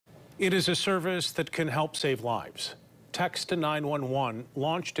It is a service that can help save lives. Text-to-911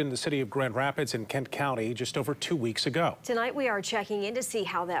 launched in the city of Grand Rapids in Kent County just over 2 weeks ago. Tonight we are checking in to see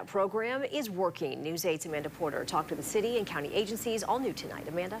how that program is working. News 8's Amanda Porter talked to the city and county agencies. All new tonight.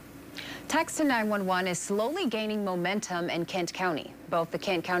 Amanda? Text-to-911 is slowly gaining momentum in Kent County. Both the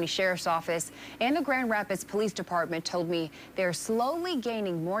Kent County Sheriff's Office and the Grand Rapids Police Department told me they're slowly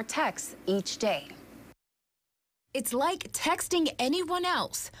gaining more texts each day. It's like texting anyone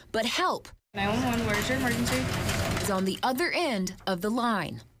else, but help 911, where's your emergency? is on the other end of the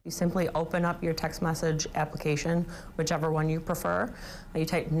line. You simply open up your text message application, whichever one you prefer. You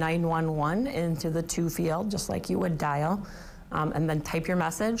type 911 into the to field, just like you would dial, and then type your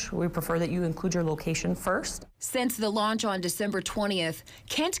message. We prefer that you include your location first. Since the launch on December 20th,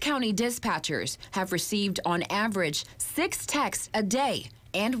 Kent County dispatchers have received on average 6 texts a day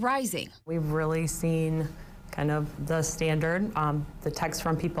and rising. We've really seen kind of the standard, the texts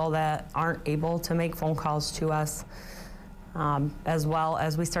from people that aren't able to make phone calls to us, as well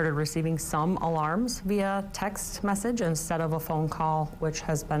as we started receiving some alarms via text message instead of a phone call, which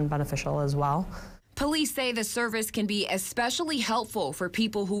has been beneficial as well. Police say the service can be especially helpful for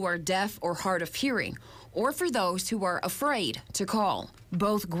people who are deaf or hard of hearing, or for those who are afraid to call.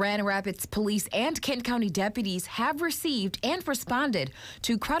 Both Grand Rapids police and Kent County deputies have received and responded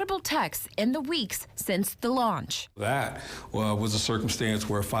to credible texts in the weeks since the launch. That was a circumstance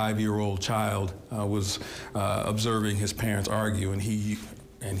where a 5-year-old child was observing his parents argue, and he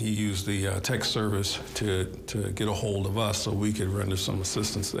used the text service to get a hold of us so we could render some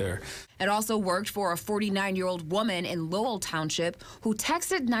assistance there. It also worked for a 49-year-old woman in Lowell Township who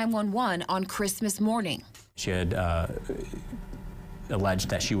texted 911 on Christmas morning. She had alleged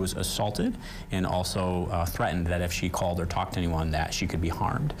that she was assaulted and also threatened that if she called or talked to anyone that she could be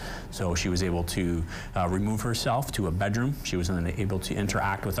harmed. So she was able to remove herself to a bedroom. She was then able to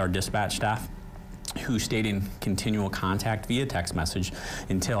interact with our dispatch staff, who stayed in continual contact via text message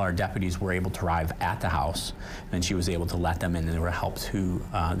until our deputies were able to arrive at the house. Then she was able to let them in, and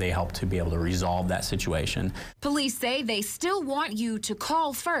they helped to be able to resolve that situation. Police say they still want you to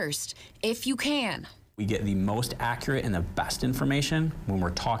call first if you can. We get the most accurate and the best information when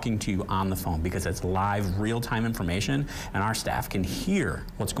we're talking to you on the phone, because it's live, real-time information, and our staff can hear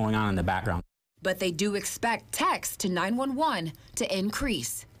what's going on in the background. But they do expect texts to 911 to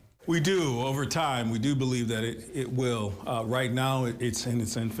increase. We do, over time. We do believe that it will. Right now, it's in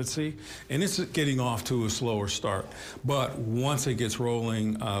its infancy, and it's getting off to a slower start. But once it gets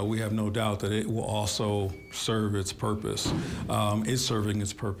rolling, we have no doubt that it will also serve its purpose. It's serving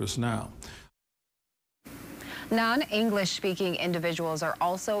its purpose now. Non-English speaking individuals are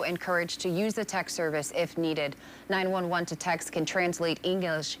also encouraged to use the text service if needed. 911 to text can translate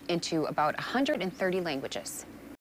English into about 130 languages.